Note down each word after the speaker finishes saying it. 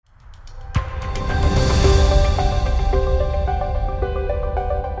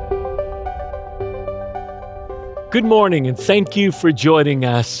Good morning, and thank you for joining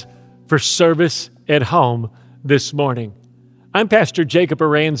us for Service at Home this morning. I'm Pastor Jacob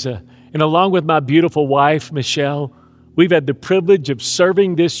Aranza, and along with my beautiful wife, Michelle, we've had the privilege of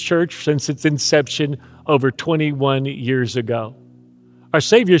serving this church since its inception over 21 years ago. Our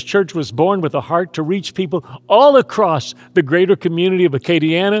Savior's Church was born with a heart to reach people all across the greater community of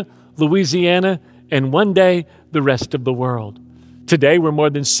Acadiana, Louisiana, and one day, the rest of the world. Today, we're more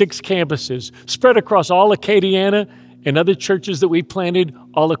than 6 campuses spread across all Acadiana and other churches that we planted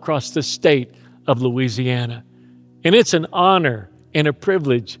all across the state of Louisiana. And it's an honor and a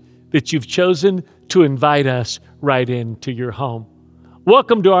privilege that you've chosen to invite us right into your home.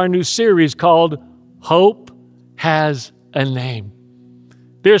 Welcome to our new series called Hope Has a Name.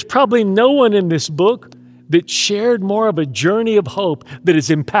 There's probably no one in this book that shared more of a journey of hope that has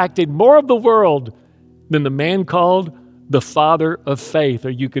impacted more of the world than the man called the father of faith, or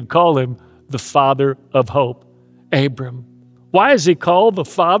you could call him the father of hope, Abram. Why is he called the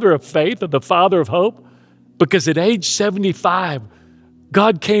father of faith or the father of hope? Because at age 75,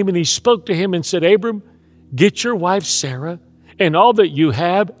 God came and he spoke to him and said, Abram, get your wife Sarah and all that you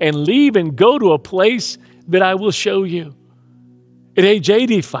have and leave and go to a place that I will show you. At age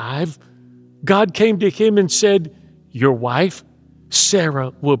 85, God came to him and said, your wife,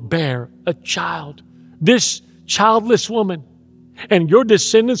 Sarah, will bear a child. This childless woman, and your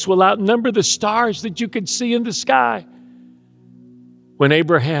descendants will outnumber the stars that you could see in the sky. When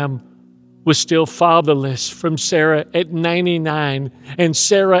Abraham was still fatherless from Sarah at 99 and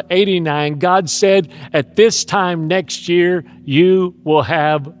Sarah 89, God said, at this time next year, you will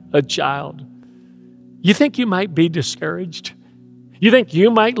have a child. You think you might be discouraged? You think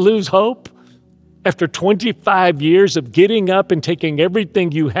you might lose hope? After 25 years of getting up and taking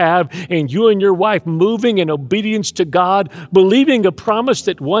everything you have and you and your wife moving in obedience to God, believing a promise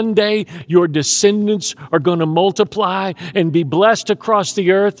that one day your descendants are going to multiply and be blessed across the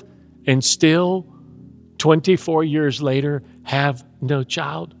earth, and still 24 years later have no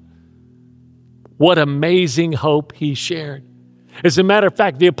child? What amazing hope he shared. As a matter of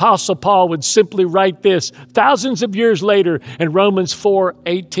fact, the Apostle Paul would simply write this thousands of years later in Romans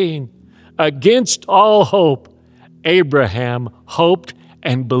 4:18. Against all hope, Abraham hoped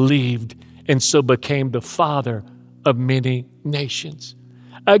and believed, and so became the father of many nations.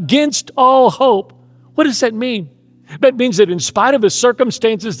 Against all hope. What does that mean? That means that in spite of the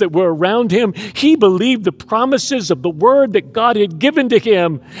circumstances that were around him, he believed the promises of the word that God had given to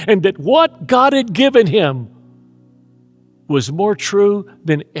him, and that what God had given him was more true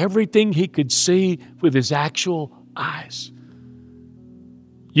than everything he could see with his actual eyes.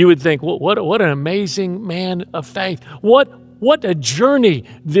 You would think, well, what an amazing man of faith. What a journey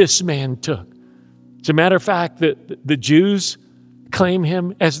this man took. As a matter of fact, the Jews claim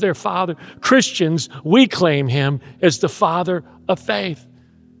him as their father. Christians, we claim him as the father of faith.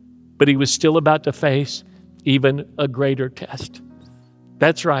 But he was still about to face even a greater test.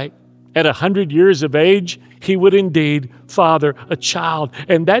 That's right. At 100 years of age, he would indeed father a child.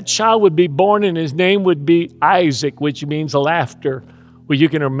 And that child would be born and his name would be Isaac, which means laughter. Well, you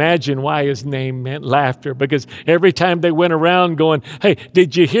can imagine why his name meant laughter, because every time they went around going, hey,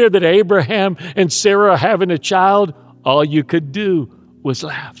 did you hear that Abraham and Sarah are having a child? All you could do was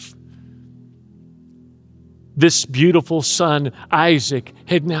laugh. This beautiful son, Isaac,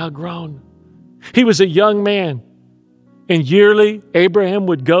 had now grown. He was a young man, and yearly Abraham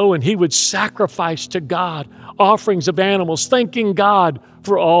would go and he would sacrifice to God offerings of animals, thanking God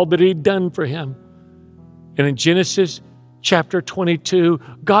for all that he'd done for him. And in Genesis Chapter 22,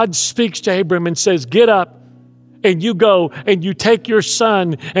 God speaks to Abram and says, get up and you go and you take your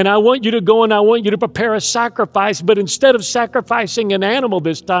son and I want you to go and I want you to prepare a sacrifice. But instead of sacrificing an animal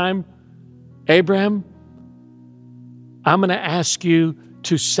this time, Abram, I'm going to ask you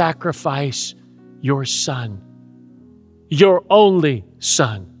to sacrifice your son, your only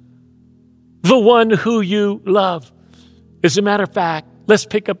son, the one who you love. As a matter of fact, let's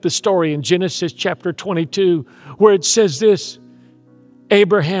pick up the story in Genesis chapter 22, where it says this.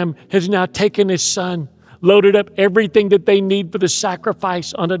 Abraham has now taken his son, loaded up everything that they need for the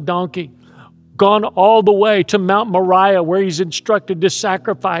sacrifice on a donkey, gone all the way to Mount Moriah, where he's instructed to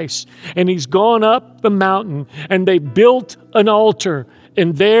sacrifice. And he's gone up the mountain, and they built an altar.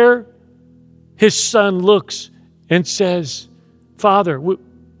 And there his son looks and says, Father,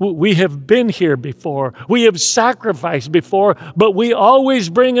 we have been here before. We have sacrificed before, but we always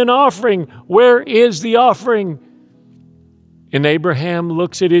bring an offering. Where is the offering? And Abraham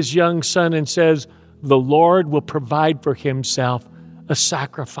looks at his young son and says, the Lord will provide for himself a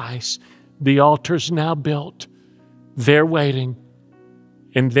sacrifice. The altar's now built. They're waiting.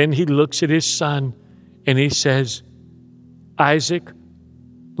 And then he looks at his son And he says, Isaac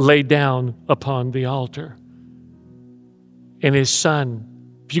lay down upon the altar. And his son,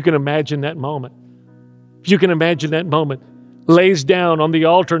 if you can imagine that moment, lays down on the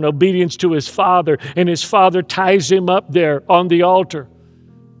altar in obedience to his father, and his father ties him up there on the altar.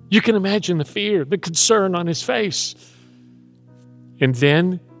 You can imagine the fear, the concern on his face. And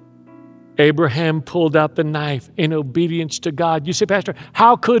then Abraham pulled out the knife in obedience to God. You say, Pastor,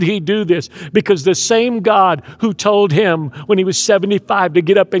 how could he do this? Because the same God who told him when he was 75 to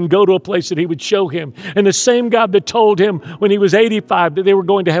get up and go to a place that he would show him, and the same God that told him when he was 85 that they were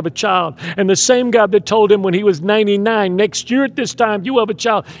going to have a child, and the same God that told him when he was 99, next year at this time you have a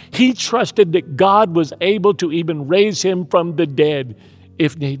child, he trusted that God was able to even raise him from the dead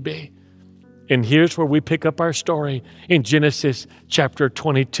if need be. And here's where we pick up our story in Genesis chapter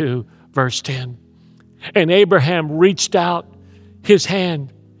 22, verse 10. And Abraham reached out his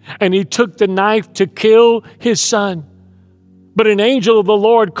hand, and he took the knife to kill his son. But an angel of the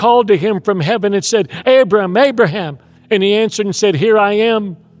Lord called to him from heaven and said, Abraham, Abraham. And he answered and said, Here I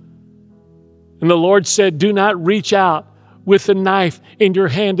am. And the Lord said, Do not reach out with the knife in your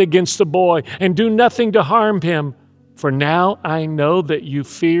hand against the boy, and do nothing to harm him. For now I know that you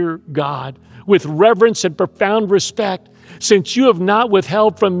fear God with reverence and profound respect, since you have not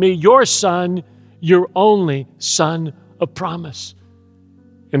withheld from me your son, your only son of promise.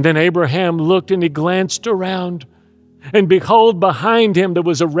 And then Abraham looked and he glanced around, and behold, behind him there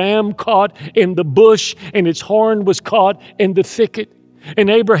was a ram caught in the bush, and its horn was caught in the thicket. And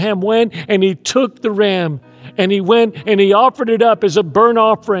Abraham went and he took the ram, and he went and he offered it up as a burnt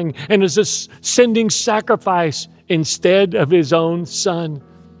offering and as a sending sacrifice instead of his own son.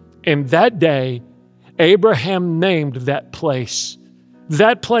 And that day, Abraham named that place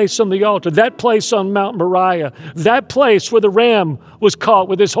on the altar, that place on Mount Moriah, that place where the ram was caught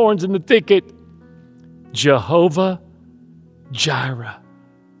with his horns in the thicket, Jehovah Jireh,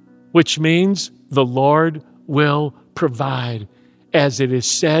 which means the Lord will provide. As it is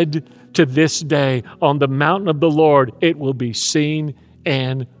said to this day, on the mountain of the Lord, it will be seen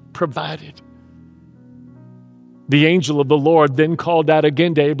and provided. The angel of the Lord then called out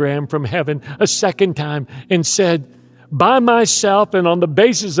again to Abraham from heaven a second time and said, By myself and on the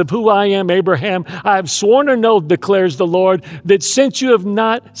basis of who I am, Abraham, I have sworn an oath, declares the Lord, that since you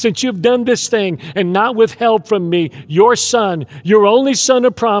have done this thing and not withheld from me your son, your only son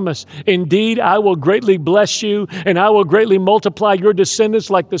of promise, indeed I will greatly bless you, and I will greatly multiply your descendants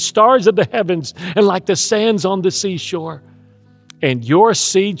like the stars of the heavens and like the sands on the seashore. And your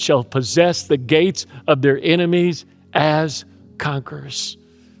seed shall possess the gates of their enemies as conquerors.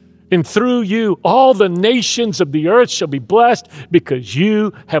 And through you, all the nations of the earth shall be blessed because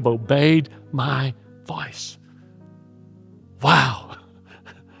you have obeyed my voice. Wow.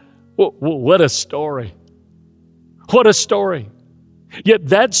 What a story. What a story. Yet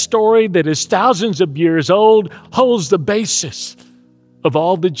that story that is thousands of years old holds the basis of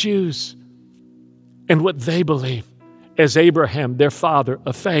all the Jews and what they believe as Abraham, their father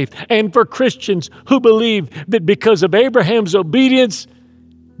of faith. And for Christians who believe that because of Abraham's obedience,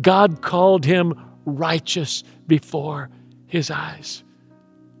 God called him righteous before his eyes.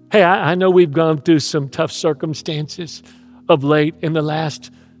 Hey, I know we've gone through some tough circumstances of late in the last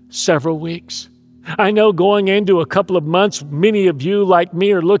several weeks. I know going into a couple of months, many of you like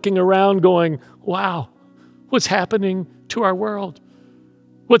me are looking around going, wow, what's happening to our world?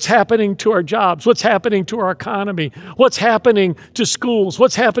 What's happening to our jobs? What's happening to our economy? What's happening to schools?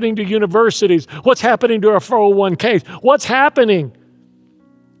 What's happening to universities? What's happening to our 401ks? What's happening?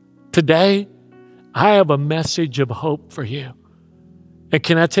 Today, I have a message of hope for you. And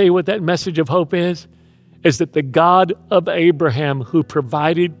can I tell you what that message of hope is? Is that the God of Abraham who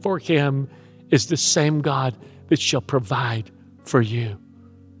provided for him is the same God that shall provide for you.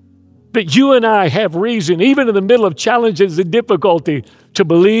 That you and I have reason, even in the middle of challenges and difficulty, to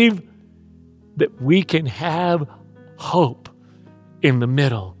believe that we can have hope in the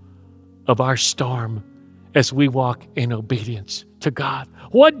middle of our storm as we walk in obedience to God.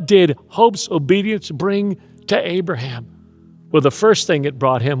 What did hope's obedience bring to Abraham? Well, the first thing it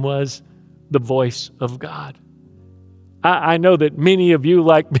brought him was the voice of God. I know that many of you,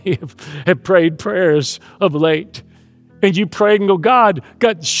 like me, have prayed prayers of late. And you pray and go, God,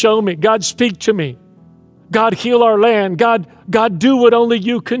 show me. God, speak to me. God, heal our land. God, do what only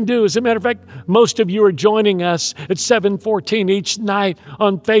you can do. As a matter of fact, most of you are joining us at 7:14 each night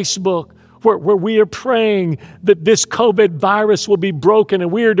on Facebook, where we are praying that this COVID virus will be broken,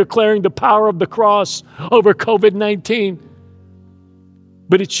 and we are declaring the power of the cross over COVID-19.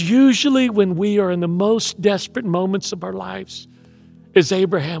 But it's usually when we are in the most desperate moments of our lives, as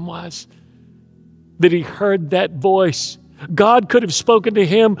Abraham was, that he heard that voice. God could have spoken to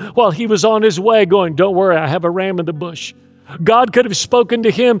him while he was on his way going, don't worry, I have a ram in the bush. God could have spoken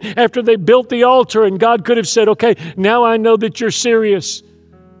to him after they built the altar, and God could have said, okay, now I know that you're serious.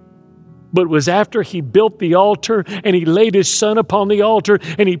 But it was after he built the altar and he laid his son upon the altar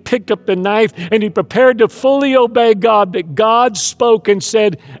and he picked up the knife and he prepared to fully obey God that God spoke and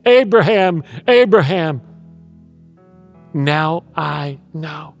said, Abraham, Abraham, now I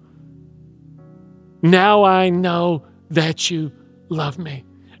know. Now I know that you love me.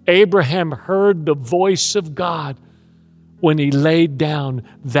 Abraham heard the voice of God when he laid down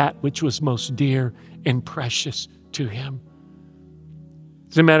that which was most dear and precious to him.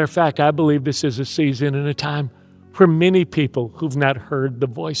 As a matter of fact, I believe this is a season and a time where many people who've not heard the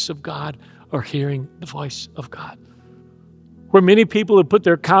voice of God are hearing the voice of God. Where many people have put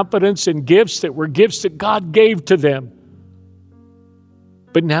their confidence in gifts that were gifts that God gave to them,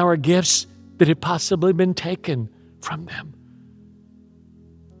 but now are gifts that had possibly been taken from them.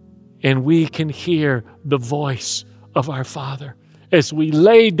 And we can hear the voice of our Father as we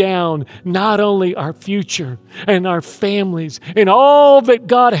lay down not only our future and our families and all that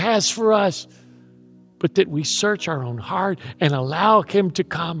God has for us, but that we search our own heart and allow Him to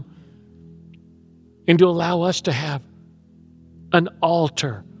come and to allow us to have an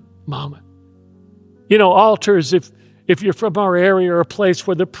altar moment. You know, altars, if you're from our area, are a place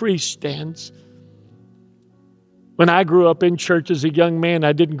where the priest stands. When I grew up in church as a young man,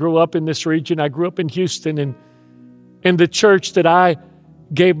 I didn't grow up in this region. I grew up in Houston, and in the church that I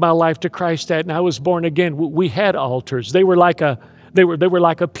gave my life to Christ at, and I was born again, we had altars. They were like a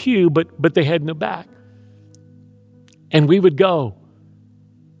pew, but they had no back. And we would go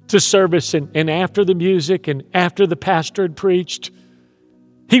to service, and after the music and after the pastor had preached,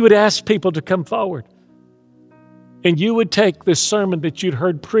 he would ask people to come forward. And you would take the sermon that you'd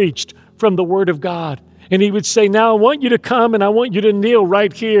heard preached from the Word of God, and he would say, now I want you to come and I want you to kneel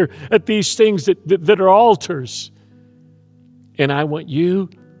right here at these things that are altars. And I want you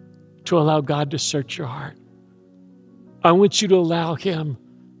to allow God to search your heart. I want you to allow Him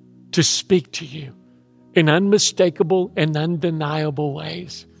to speak to you in unmistakable and undeniable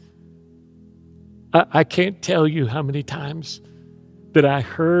ways. I can't tell you how many times that I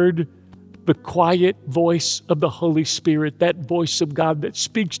heard the quiet voice of the Holy Spirit, that voice of God that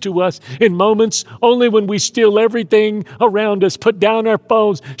speaks to us in moments only when we steal everything around us, put down our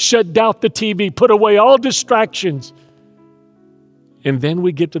phones, shut down the TV, put away all distractions. And then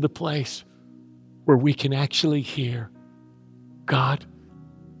we get to the place where we can actually hear God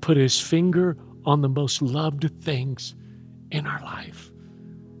put His finger on the most loved things in our life.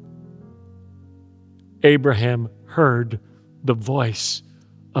 Abraham heard the voice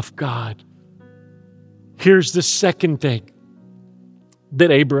of God. Here's the second thing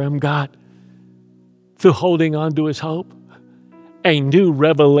that Abraham got through holding on to his hope: a new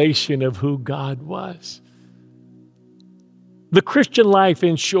revelation of who God was. The Christian life,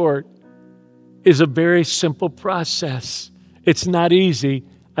 in short, is a very simple process. It's not easy.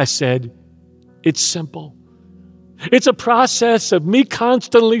 I said, it's simple. It's a process of me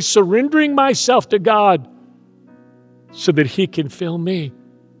constantly surrendering myself to God so that He can fill me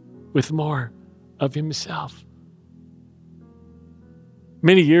with more of Himself.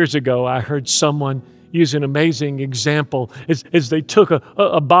 Many years ago, I heard someone use an amazing example as they took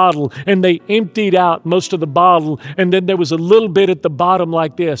a bottle and they emptied out most of the bottle, and then there was a little bit at the bottom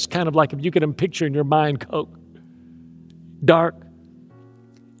like this, kind of like if you could picture in your mind Coke. Dark.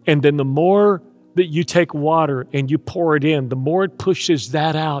 And then the more that you take water and you pour it in, the more it pushes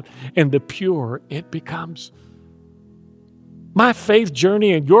that out and the purer it becomes. My faith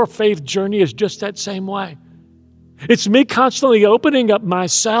journey and your faith journey is just that same way. It's me constantly opening up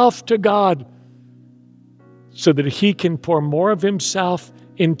myself to God so that He can pour more of Himself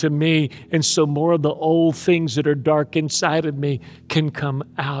into me, and so more of the old things that are dark inside of me can come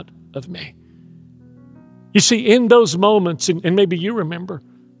out of me. You see, in those moments, and maybe you remember,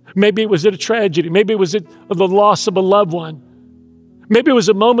 maybe it was at a tragedy, maybe it was at the loss of a loved one, maybe it was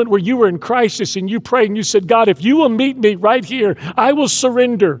a moment where you were in crisis and you prayed and you said, God, if you will meet me right here, I will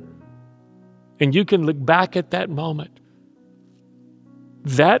surrender. And you can look back at that moment.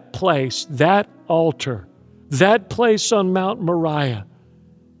 That place, that altar, that place on Mount Moriah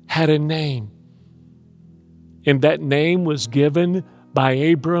had a name. And that name was given by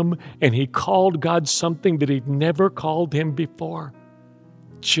Abram, and he called God something that he'd never called Him before: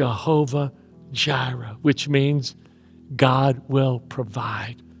 Jehovah Jireh, which means God will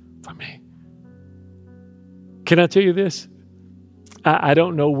provide for me. Can I tell you this? I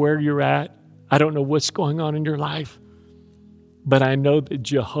don't know where you're at. I don't know what's going on in your life. But I know that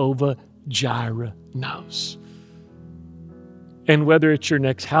Jehovah Jireh knows. And whether it's your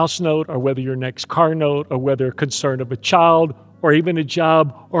next house note or whether your next car note or whether a concern of a child or even a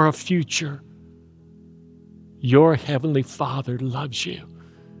job or a future, your Heavenly Father loves you.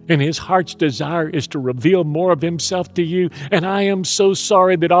 And His heart's desire is to reveal more of Himself to you. And I am so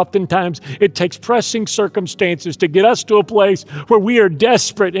sorry that oftentimes it takes pressing circumstances to get us to a place where we are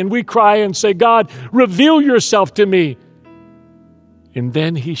desperate and we cry and say, God, reveal yourself to me. And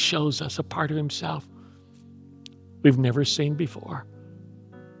then He shows us a part of Himself we've never seen before.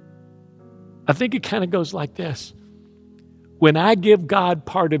 I think it kind of goes like this. When I give God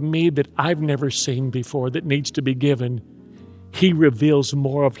part of me that I've never seen before that needs to be given, He reveals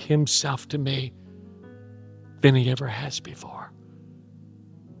more of Himself to me than He ever has before.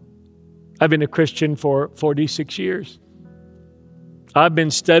 I've been a Christian for 46 years. I've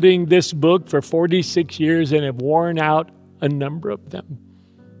been studying this book for 46 years and have worn out a number of them.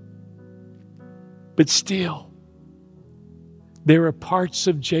 But still, there are parts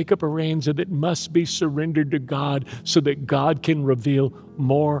of Jacob Aranza that must be surrendered to God so that God can reveal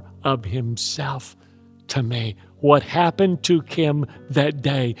more of Himself to me. What happened to him that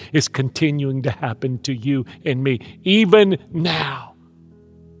day is continuing to happen to you and me. Even now,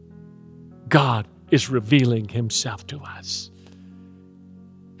 God is revealing Himself to us.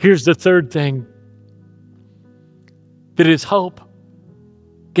 Here's the third thing that his hope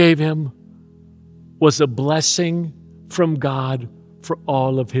gave him was a blessing from God for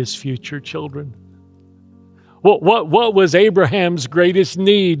all of his future children. What was Abraham's greatest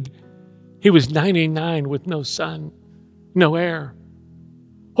need? He was 99 with no son, no heir.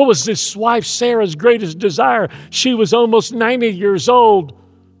 What was his wife Sarah's greatest desire? She was almost 90 years old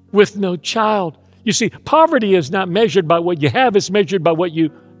with no child. You see, poverty is not measured by what you have, it's measured by what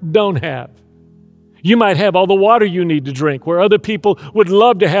you don't have. You might have all the water you need to drink, where other people would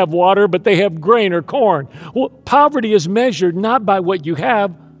love to have water, but they have grain or corn. Well, poverty is measured not by what you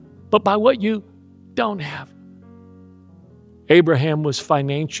have, but by what you don't have. Abraham was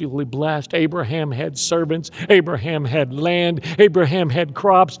financially blessed. Abraham had servants. Abraham had land. Abraham had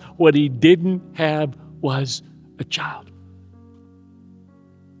crops. What he didn't have was a child.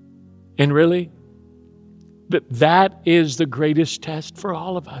 And really, that is the greatest test for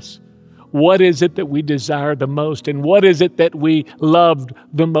all of us. What is it that we desire the most? And what is it that we loved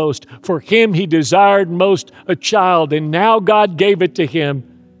the most? For him, he desired most a child. And now God gave it to him.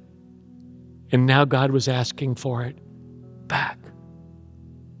 And now God was asking for it back.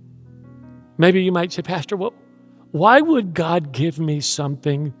 Maybe you might say, Pastor, well, why would God give me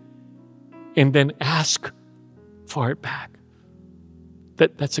something and then ask for it back?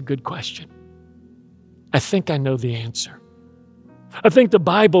 That's a good question. I think I know the answer. I think the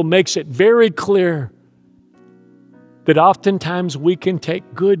Bible makes it very clear that oftentimes we can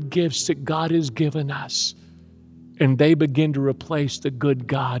take good gifts that God has given us and they begin to replace the good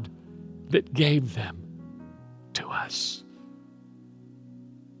God that gave them to us.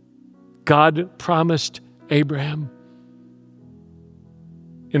 God promised Abraham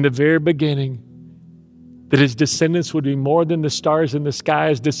in the very beginning that his descendants would be more than the stars in the sky,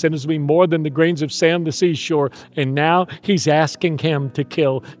 his descendants would be more than the grains of sand on the seashore. And now he's asking him to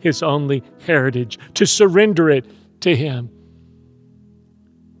kill his only heritage, to surrender it to him.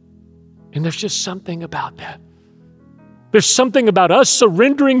 And there's just something about that. There's something about us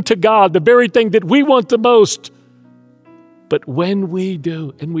surrendering to God, the very thing that we want the most. But when we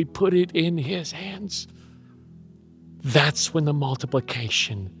do and we put it in His hands, that's when the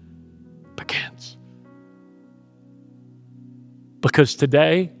multiplication begins. Because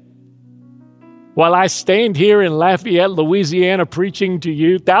today, while I stand here in Lafayette, Louisiana, preaching to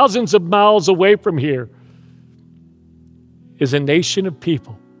you, thousands of miles away from here, is a nation of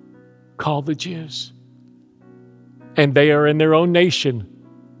people called the Jews. And they are in their own nation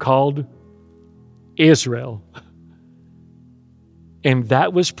called Israel. And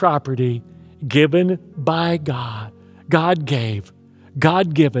that was property given by God. God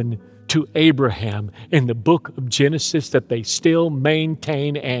given to Abraham in the book of Genesis that they still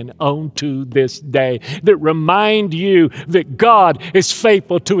maintain and own to this day, that remind you that God is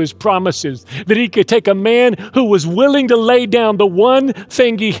faithful to His promises, that He could take a man who was willing to lay down the one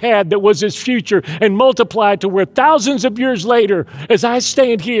thing he had that was his future and multiply it to where thousands of years later, as I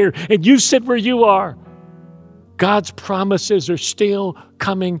stand here and you sit where you are, God's promises are still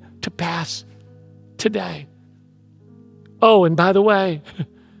coming to pass today. Oh, and by the way,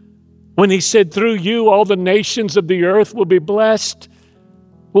 when He said, through you, all the nations of the earth will be blessed,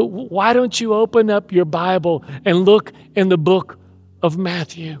 well, why don't you open up your Bible and look in the book of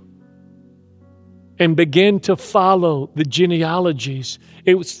Matthew? and begin to follow the genealogies.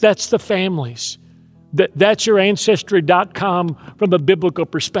 That's the families. That's your Ancestry.com from a biblical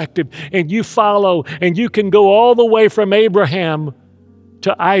perspective. And you follow, and you can go all the way from Abraham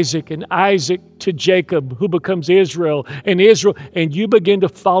to Isaac, and Isaac to Jacob, who becomes Israel, and you begin to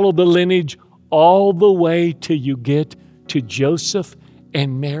follow the lineage all the way till you get to Joseph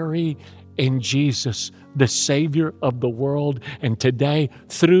and Mary and Jesus, the Savior of the world. And today,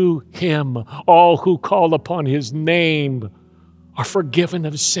 through Him, all who call upon His name are forgiven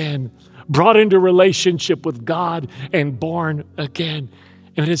of sin, brought into relationship with God, and born again.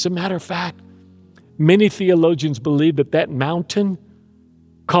 And as a matter of fact, many theologians believe that mountain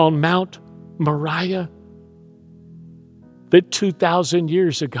called Mount Moriah, that 2,000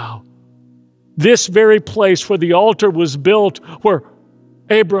 years ago, this very place where the altar was built, where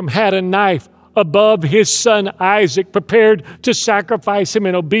Abram had a knife above his son Isaac, prepared to sacrifice him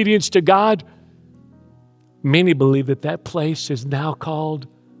in obedience to God, many believe that place is now called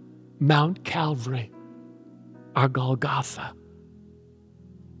Mount Calvary, or Golgotha,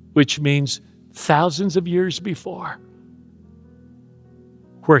 which means thousands of years before,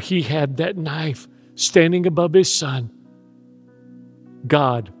 where he had that knife standing above his son,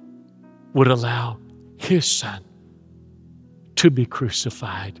 God would allow his son to be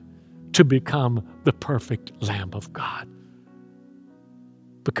crucified, to become the perfect Lamb of God.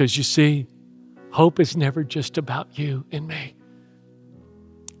 Because you see, hope is never just about you and me.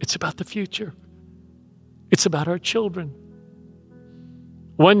 It's about the future. It's about our children.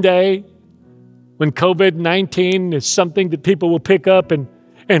 One day, when COVID-19 is something that people will pick up and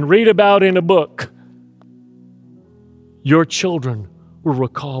read about in a book, your children will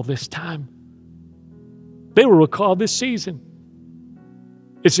recall this time. They will recall this season.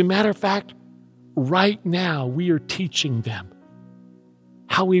 As a matter of fact, right now we are teaching them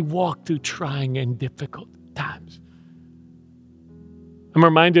how we walk through trying and difficult times. I'm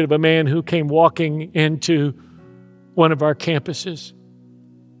reminded of a man who came walking into one of our campuses.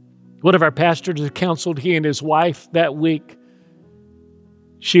 One of our pastors had counseled he and his wife that week.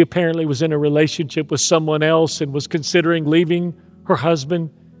 She apparently was in a relationship with someone else and was considering leaving her husband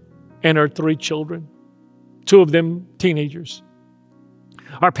and her 3 children, 2 of them teenagers.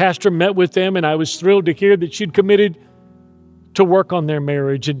 Our pastor met with them, and I was thrilled to hear that she'd committed to work on their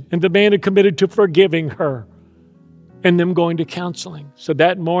marriage, and the man had committed to forgiving her and them going to counseling. So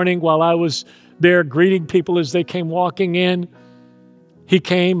that morning, while I was there greeting people as they came walking in, he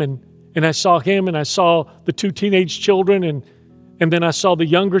came and I saw him, and I saw the 2 teenage children, and then I saw the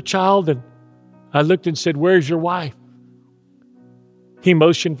younger child, and I looked and said, "Where's your wife?" He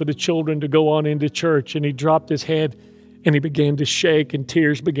motioned for the children to go on into church, and he dropped his head and he began to shake, and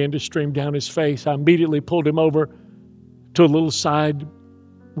tears began to stream down his face. I immediately pulled him over to a little side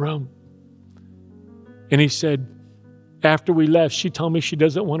room. And he said, after we left, she told me she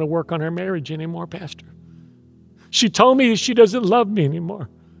doesn't want to work on her marriage anymore, Pastor. She told me she doesn't love me anymore.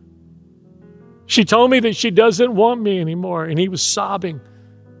 She told me that she doesn't want me anymore. And he was sobbing.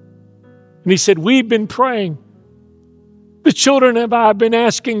 And he said, "We've been praying. The children and I have been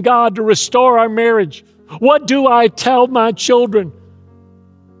asking God to restore our marriage. What do I tell my children?"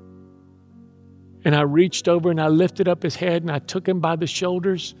 And I reached over and I lifted up his head and I took him by the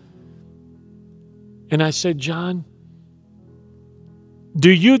shoulders. And I said, "John,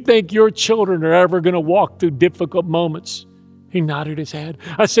 do you think your children are ever going to walk through difficult moments?" He nodded his head.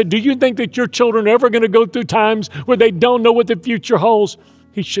 I said, "Do you think that your children are ever going to go through times where they don't know what the future holds?"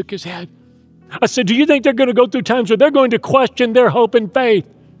 He shook his head. I said, "Do you think they're going to go through times where they're going to question their hope and faith?"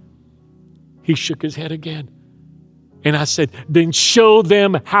 He shook his head again. And I said, "Then show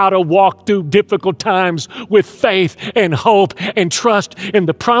them how to walk through difficult times with faith and hope and trust in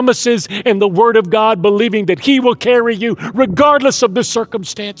the promises and the Word of God, believing that He will carry you regardless of the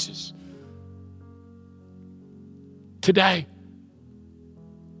circumstances." Today,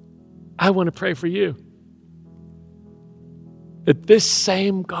 I want to pray for you that this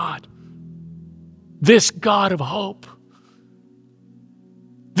same God, this God of hope,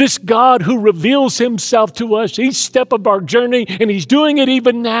 this God who reveals Himself to us each step of our journey, and He's doing it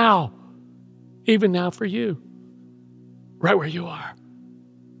even now for you, right where you are,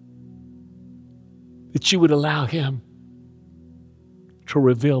 that you would allow Him to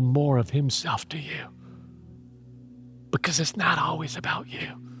reveal more of Himself to you. Because it's not always about you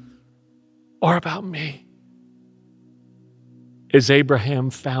or about me. As Abraham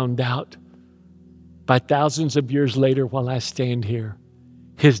found out by thousands of years later while I stand here,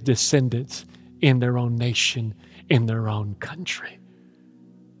 his descendants in their own nation, in their own country.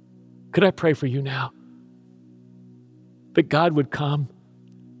 Could I pray for you now? That God would come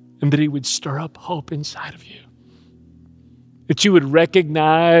and that He would stir up hope inside of you. That you would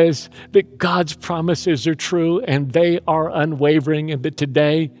recognize that God's promises are true and they are unwavering, and that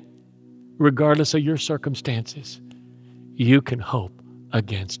today, regardless of your circumstances, you can hope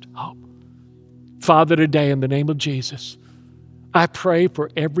against hope. Father, today in the name of Jesus, I pray for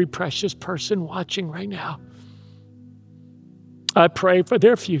every precious person watching right now. I pray for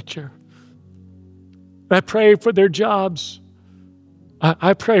their future. I pray for their jobs.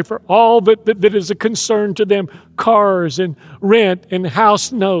 I pray for all that is a concern to them, cars and rent and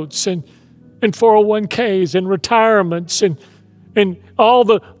house notes and 401ks and retirements and all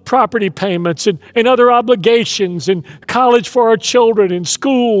the property payments and other obligations and college for our children and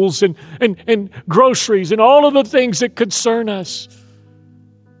schools and groceries and all of the things that concern us.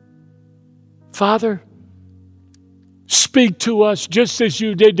 Father, speak to us just as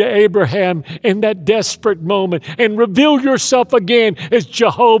you did to Abraham in that desperate moment, and reveal yourself again as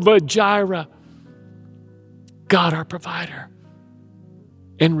Jehovah Jireh, God our provider.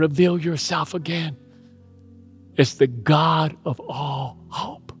 And reveal yourself again as the God of all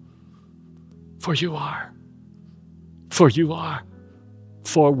hope. For you are. For you are.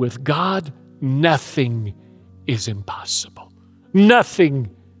 For with God, nothing is impossible. Nothing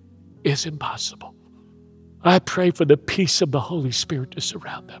is impossible. I pray for the peace of the Holy Spirit to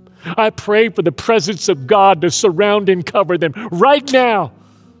surround them. I pray for the presence of God to surround and cover them right now.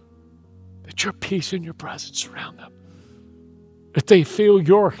 That your peace and your presence surround them. That they feel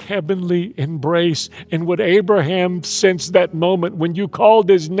your heavenly embrace. And what Abraham sensed that moment when you called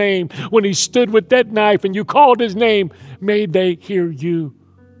his name, when he stood with that knife and you called his name, may they hear you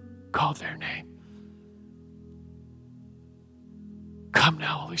call their name. Come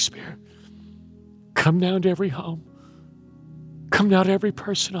now, Holy Spirit. Come down to every home. Come down to every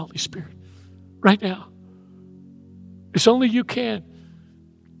person, Holy Spirit, right now. It's only you can.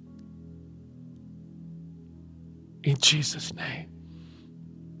 In Jesus' name.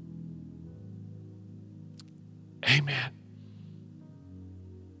 Amen.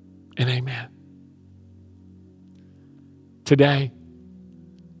 And amen. Today,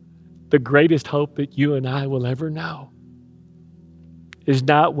 the greatest hope that you and I will ever know is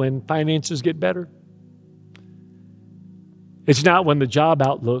not when finances get better. It's not when the job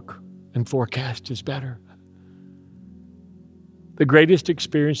outlook and forecast is better. The greatest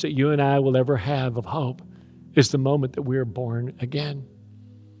experience that you and I will ever have of hope is the moment that we are born again.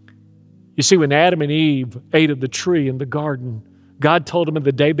 You see, when Adam and Eve ate of the tree in the garden, God told them in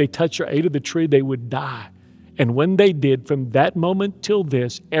the day they touched or ate of the tree, they would die. And when they did, from that moment till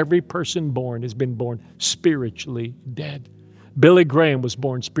this, every person born has been born spiritually dead. Billy Graham was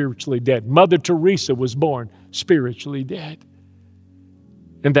born spiritually dead. Mother Teresa was born spiritually dead.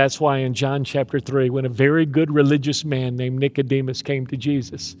 And that's why in John chapter 3, when a very good religious man named Nicodemus came to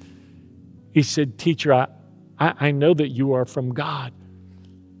Jesus, he said, "Teacher, I know that you are from God,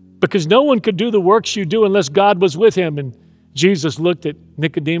 because no one could do the works you do unless God was with him." And Jesus looked at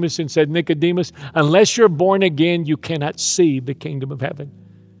Nicodemus and said, "Nicodemus, unless you're born again, you cannot see the kingdom of heaven.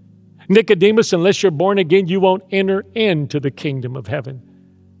 Nicodemus, unless you're born again, you won't enter into the kingdom of heaven."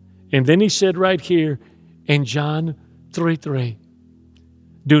 And then he said right here in John 3:3,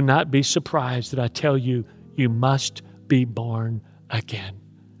 "Do not be surprised that I tell you, you must be born again."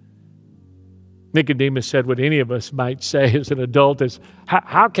 Nicodemus said what any of us might say as an adult is,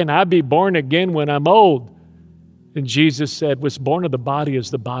 how can I be born again when I'm old? And Jesus said, what's born of the body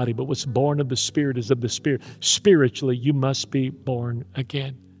is the body, but what's born of the Spirit is of the Spirit. Spiritually, you must be born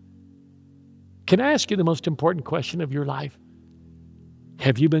again. Can I ask you the most important question of your life?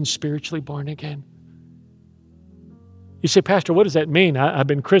 Have you been spiritually born again? You say, "Pastor, what does that mean? I've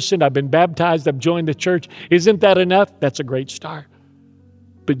been Christian, I've been baptized, I've joined the church. Isn't that enough?" That's a great start.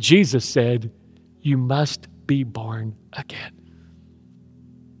 But Jesus said, you must be born again.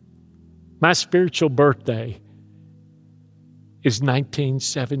 My spiritual birthday is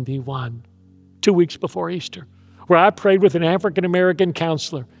 1971, 2 weeks before Easter, where I prayed with an African-American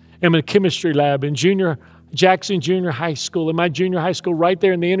counselor in a chemistry lab in Jackson Junior High School, in my junior high school right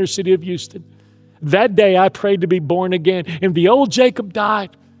there in the inner city of Houston. That day I prayed to be born again, and the old Jacob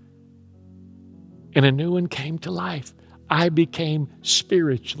died, and a new one came to life. I became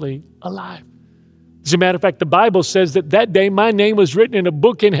spiritually alive. As a matter of fact, the Bible says that that day my name was written in a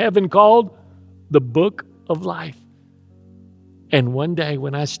book in heaven called the Book of Life. And one day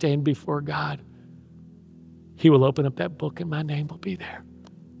when I stand before God, He will open up that book and my name will be there.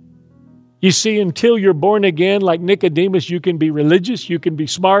 You see, until you're born again, like Nicodemus, you can be religious, you can be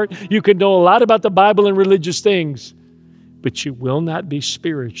smart, you can know a lot about the Bible and religious things, but you will not be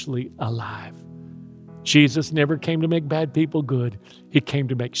spiritually alive. Jesus never came to make bad people good. He came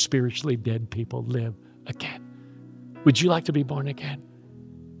to make spiritually dead people live again. Would you like to be born again?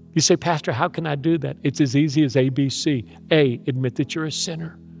 You say, Pastor, how can I do that? It's as easy as ABC. A, admit that you're a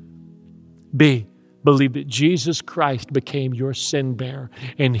sinner. B, believe that Jesus Christ became your sin bearer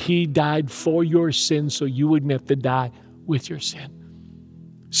and He died for your sin so you wouldn't have to die with your sin.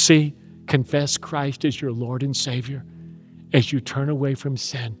 C, confess Christ as your Lord and Savior as you turn away from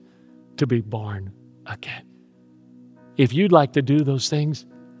sin to be born again. If you'd like to do those things,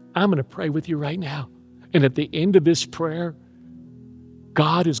 I'm going to pray with you right now. And at the end of this prayer,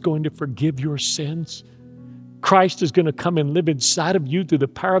 God is going to forgive your sins. Christ is going to come and live inside of you through the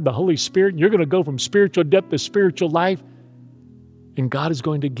power of the Holy Spirit. And you're going to go from spiritual death to spiritual life. And God is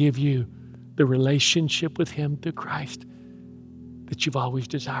going to give you the relationship with Him through Christ that you've always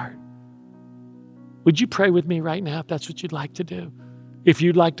desired. Would you pray with me right now if that's what you'd like to do? If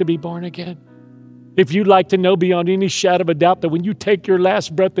you'd like to be born again? If you'd like to know beyond any shadow of a doubt that when you take your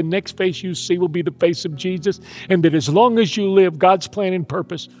last breath, the next face you see will be the face of Jesus, and that as long as you live, God's plan and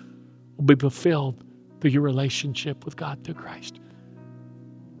purpose will be fulfilled through your relationship with God through Christ.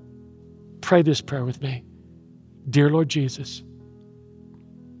 Pray this prayer with me. Dear Lord Jesus,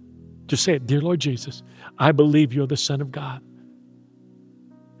 just say it. Dear Lord Jesus, I believe you're the Son of God.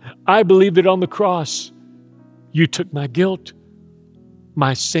 I believe that on the cross, you took my guilt,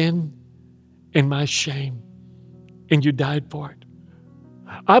 my sin, and my shame, and you died for it.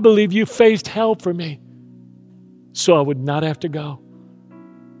 I believe you faced hell for me so I would not have to go.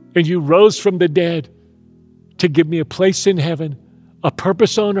 And you rose from the dead to give me a place in heaven, a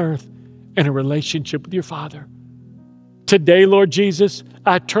purpose on earth, and a relationship with your Father. Today, Lord Jesus,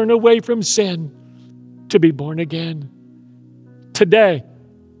 I turn away from sin to be born again. Today,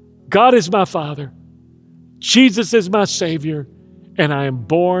 God is my Father. Jesus is my Savior. And I am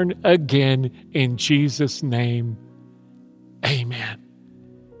born again in Jesus' name. Amen.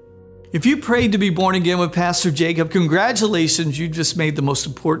 If you prayed to be born again with Pastor Jacob, congratulations, you just made the most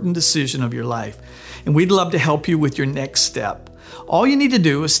important decision of your life. And we'd love to help you with your next step. All you need to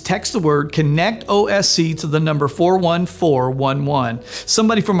do is text the word Connect OSC to the number 41411.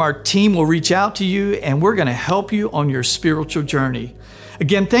 Somebody from our team will reach out to you and we're going to help you on your spiritual journey.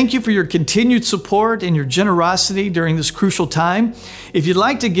 Again, thank you for your continued support and your generosity during this crucial time. If you'd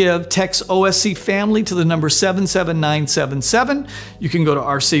like to give, text OSC Family to the number 77977. You can go to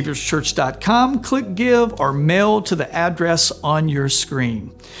oursaviorschurch.com, click Give, or mail to the address on your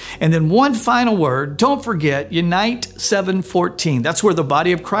screen. And then one final word, don't forget, Unite 714. That's where the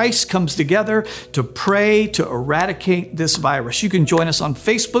body of Christ comes together to pray to eradicate this virus. You can join us on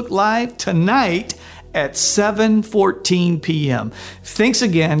Facebook Live tonight at 7:14 p.m. Thanks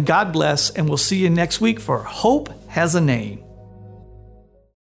again. God bless, and we'll see you next week for Hope Has a Name.